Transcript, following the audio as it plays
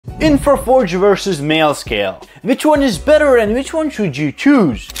Infraforge vs Mailscale. Which one is better and which one should you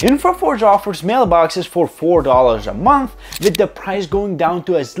choose? Infraforge offers mailboxes for $4 a month, with the price going down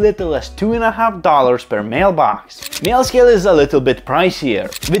to as little as $2.50 per mailbox. Mailscale is a little bit pricier,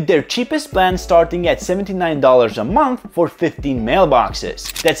 with their cheapest plan starting at $79 a month for 15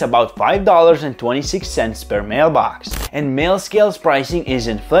 mailboxes. That's about $5.26 per mailbox. And Mailscale's pricing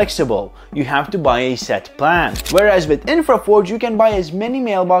isn't flexible. You have to buy a set plan. Whereas with Infraforge, you can buy as many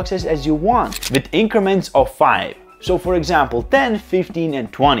mailboxes as you want, with increments of 5. So for example, 10, 15,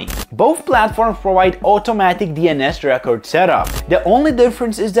 and 20. Both platforms provide automatic DNS record setup. The only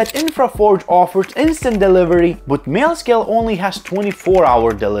difference is that Infraforge offers instant delivery, but Mailscale only has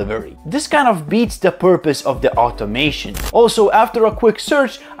 24-hour delivery. This kind of beats the purpose of the automation. Also, after a quick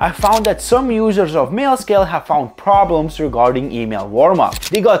search, I found that some users of Mailscale have found problems regarding email warmup.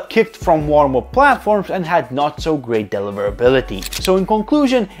 They got kicked from warmup platforms and had not so great deliverability. So in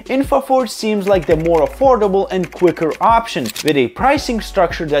conclusion, Infraforge seems like the more affordable and quicker option, with a pricing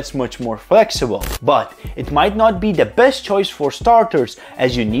structure that's much more flexible. But it might not be the best choice for starters,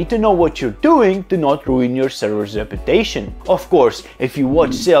 as you need to know what you're doing to not ruin your server's reputation. Of course, if you watch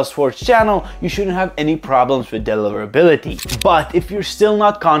Salesforge channel, you shouldn't have any problems with deliverability. But if you're still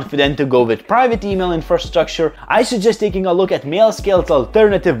not confident to go with private email infrastructure, I suggest taking a look at Mailscale's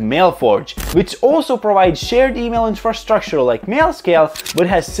alternative Mailforge, which also provides shared email infrastructure like Mailscale, but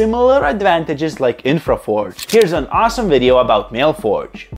has similar advantages like Infraforge. Here's an awesome video about Mailforge.